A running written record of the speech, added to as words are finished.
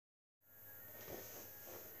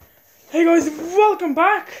Hey guys, welcome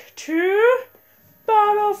back to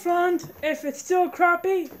Battlefront. If it's still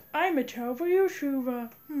crappy, I'm a terrible YouTuber.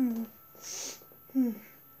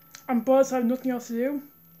 I'm bored, so I have nothing else to do.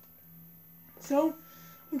 So,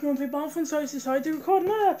 I'm going to play Battlefront, so I decided to record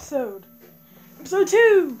another episode. Episode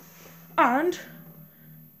 2! And,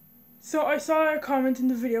 so I saw a comment in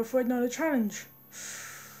the video for another challenge.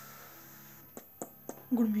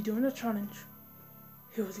 I'm going to be doing a challenge.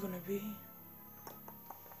 Who's it going to be?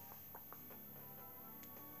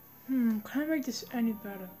 Can I make this any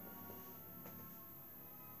better?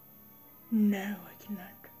 No, I cannot.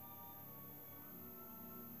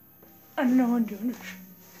 I don't know how I'm doing it.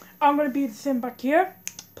 I'm gonna be the same back here,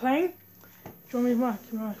 playing. Show me my.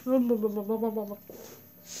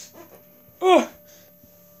 Oh,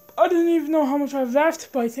 I don't even know how much I've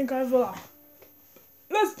left, but I think I have a lot.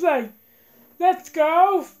 Let's play. Let's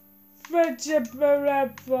go. Let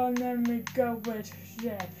me go with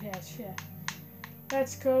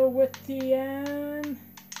Let's go with the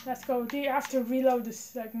let's go. I have to reload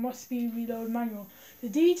this, like, must be reload manual. The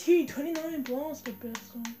DT-29 blaster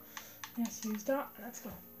pistol. Let's use that. Let's go.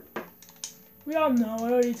 We all know, I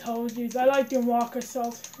already told you. I like doing walk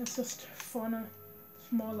assault. It's just funner. It's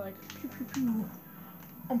more like pew pew pew.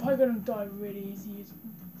 I'm probably gonna die really easy.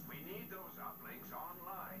 We need those uplinks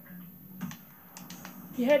online.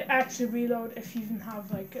 You hit X to reload if you even have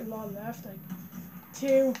like a lot left. Like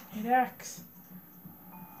 2, hit X.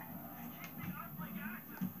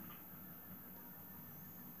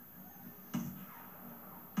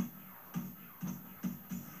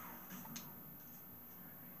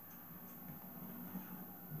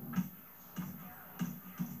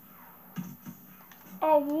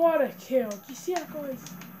 Oh, what a kill. Do you see that, guys?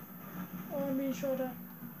 Oh, I'm being shot at.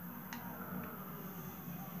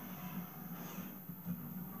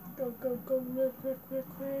 Go, go, go,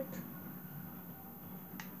 quick.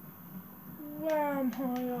 Wham, hi,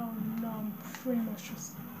 oh no, I'm pretty much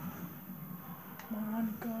just... Come on,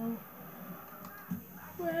 go.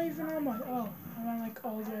 Where even am I? Oh, I ran like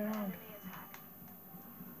all the way around.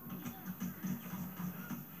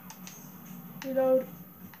 Reload.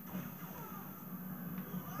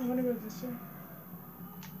 I'm gonna go this way.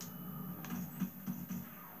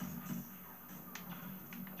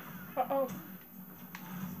 Uh-oh.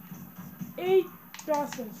 8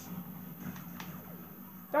 bosses.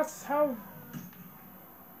 That's how...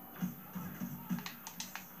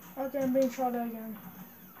 Okay, I'm being shot at again.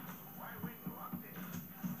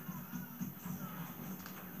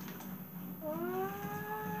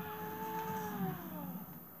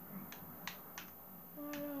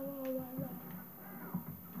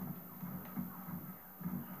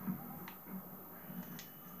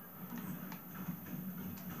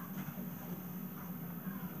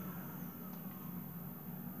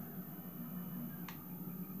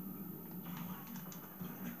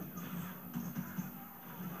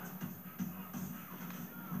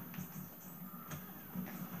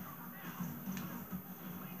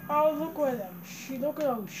 Oh, look at them. Look at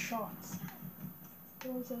those shots.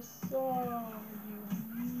 Those are so...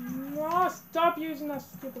 No, stop using that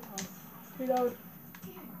stupid card. Reload.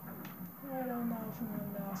 I don't know if I'm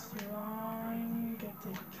gonna last too long. Get the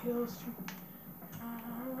kills.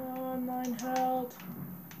 9 health.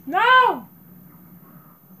 No! Oh,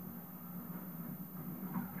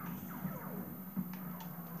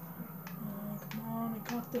 come on, I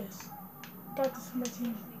got this. Got this for my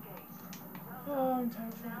team. Oh, I'm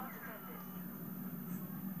terrified.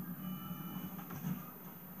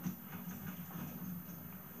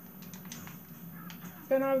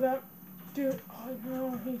 Then out of that dude. Oh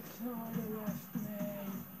no, he left me.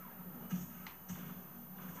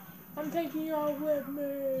 I'm taking you all with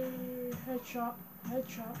me. Headshot.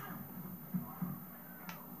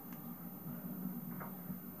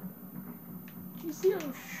 Do you see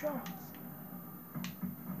those shots?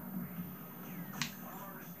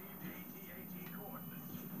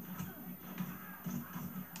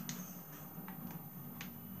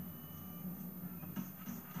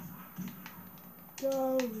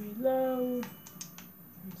 Go, reload.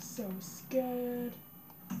 I'm so scared.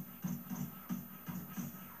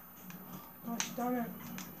 Gosh darn it.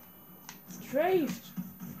 Strafed.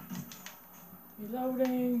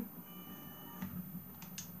 Reloading.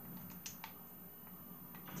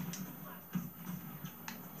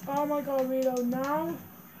 Oh my god, reload now.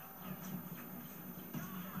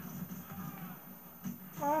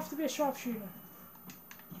 I have to be a sharpshooter.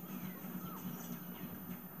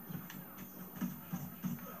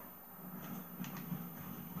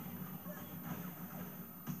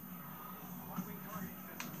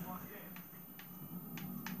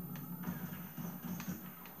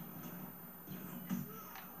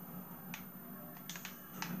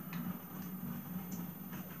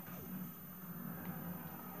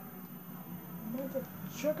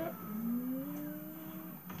 sugar.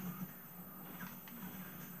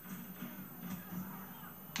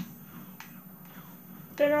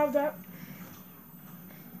 Don't have that.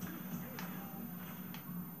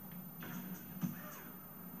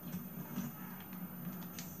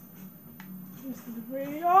 This is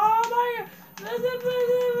really. Oh my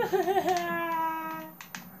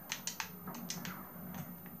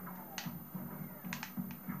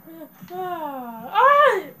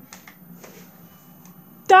god!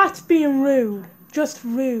 That's being rude. Just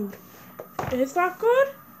rude. Is that good?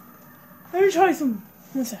 Let me try some.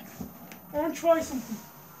 1 sec. I want to try something.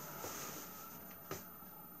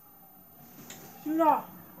 No.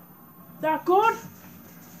 That good?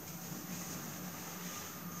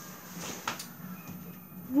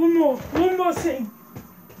 One more thing.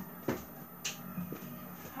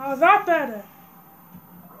 How's that better?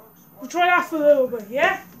 We'll try that for a little bit,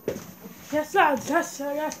 yeah? Yes, lads, let's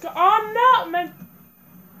go. Oh no, man!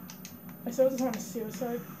 I still just want to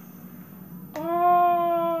suicide.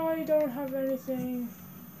 Oh, I don't have anything.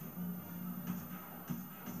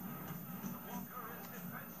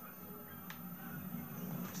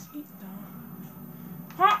 Just eat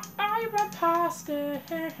that. Ha! I ran past it.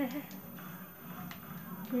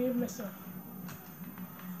 Give me a missile.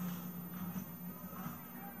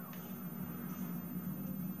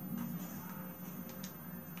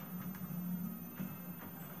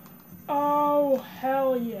 Oh,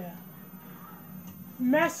 hell yeah.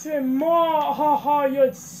 Mess with more. Ha ha,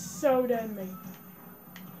 you're so dead, mate.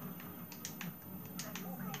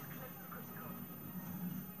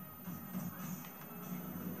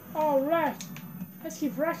 Alright. Let's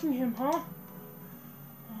keep wrecking him, huh?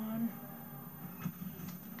 On.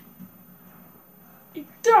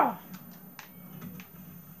 Duh!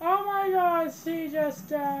 Oh my god, he just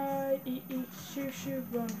died. Eat, shoot, shoot,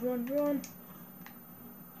 run.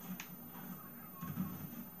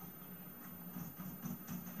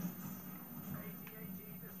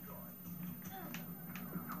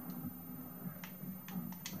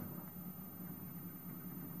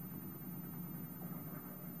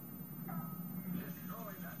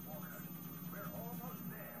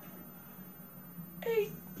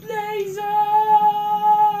 Laser!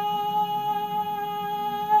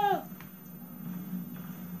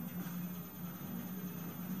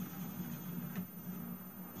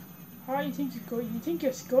 How you think you're good? You think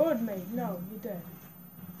you're scored, mate? No, you're dead.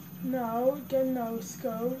 No, get no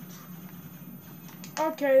scoped.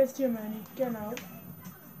 Okay, that's too many. Get out.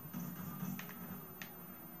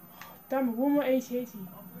 Damn it, one more 80-80.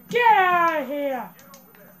 Get out of here!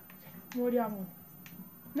 More ammo.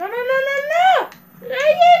 No!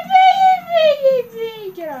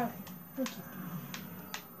 Get out. Thank you.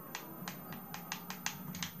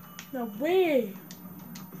 No way.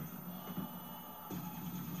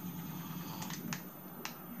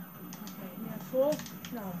 Okay, yeah, full?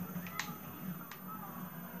 No.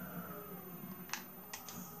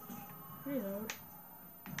 Reload.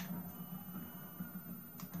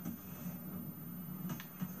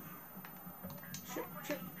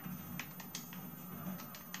 Shit.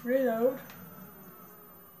 Reload.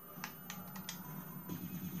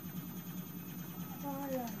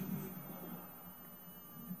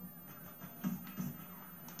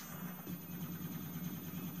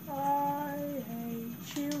 I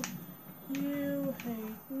hate you. You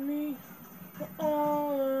hate me. We're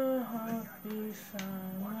all a happy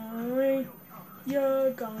family.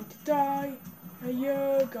 You're going to die.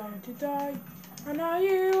 You're going to die. And now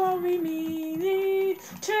you are we need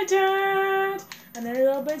to dance. And then a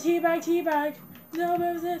little bit teabag. A little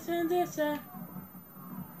bit of this and this.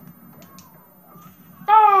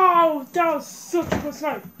 Oh, that was such a good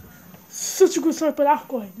snipe. Such a good snipe by that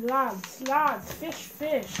guy. Lads,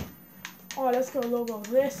 fish. Oh, let's go, logo.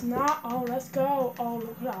 This, not. Oh, let's go. Oh,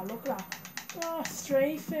 look at that. Oh,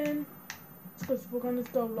 strafing. Because we're gonna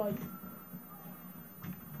go light.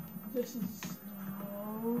 This is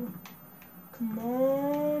no. Come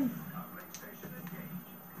on.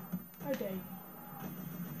 Okay.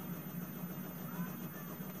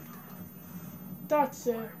 That's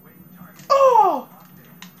it. Oh!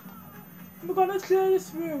 We're gonna clear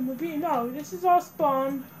this room. No, this is our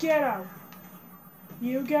spawn. Get out.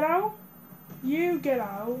 You get out. You get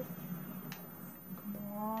out. Come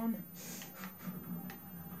on.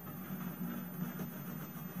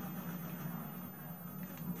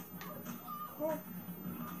 Oh.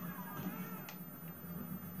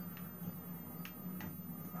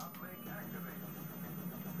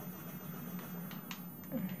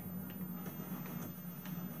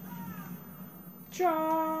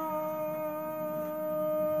 Charge!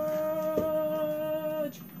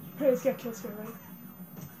 Let's get kill straight away.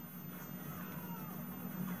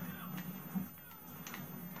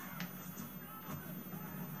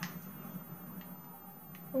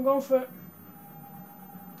 I'm going for it.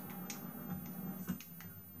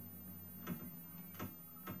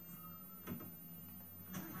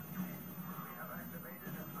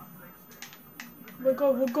 We're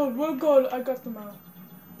good, we're good, we're good. I got them out.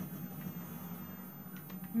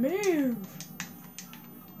 Move!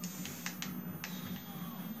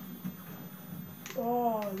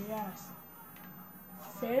 Oh, yes.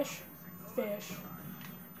 Fish, fish.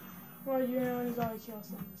 Well, you only gotta kill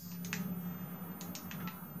some.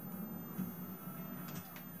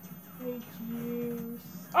 Use.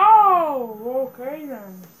 Oh, okay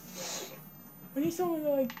then. We need someone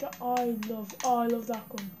like that. I love that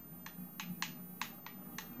gun.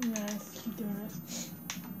 Let's keep doing this.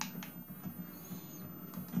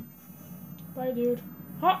 Bye, dude.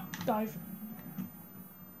 Hop, dive.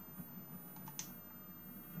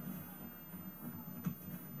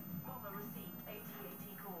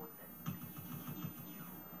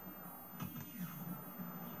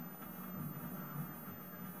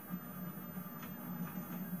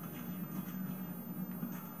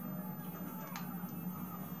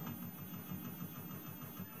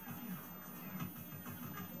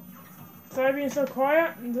 Sorry being so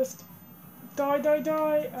quiet and just die,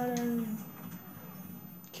 and then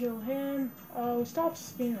kill him. Oh, stop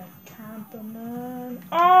being a camper, man.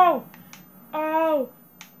 Oh! Oh!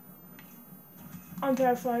 I'm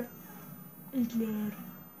terrified. I'm scared.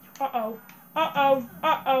 Uh-oh. Uh-oh.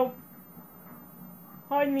 Uh-oh.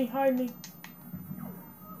 Hide me, hide me.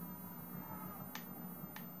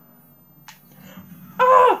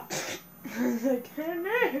 Ah! I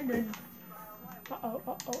can't move. Uh-oh,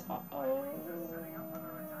 uh-oh, uh-oh.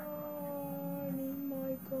 I need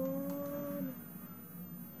my gun.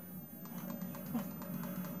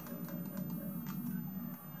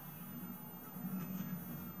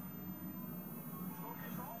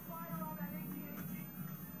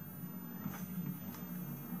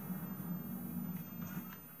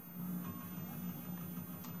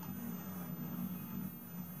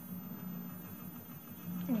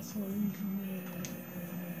 That's what we need.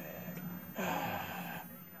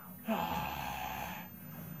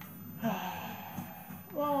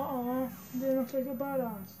 Well, they look like a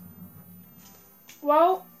badass.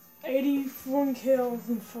 Well, 81 kills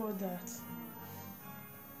and 4 deaths.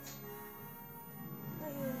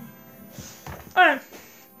 Alright.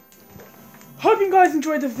 Hope you guys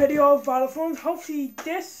enjoyed the video of Battlefront. Hopefully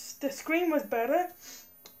the screen was better.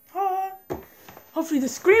 Hopefully the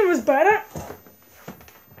screen was better.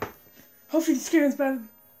 Hopefully the screen was better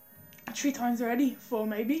 3 times already. 4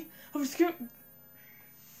 maybe.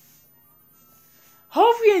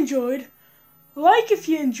 Hope you enjoyed. Like if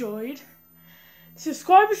you enjoyed.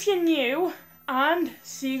 Subscribe if you're new. And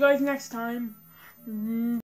see you guys next time.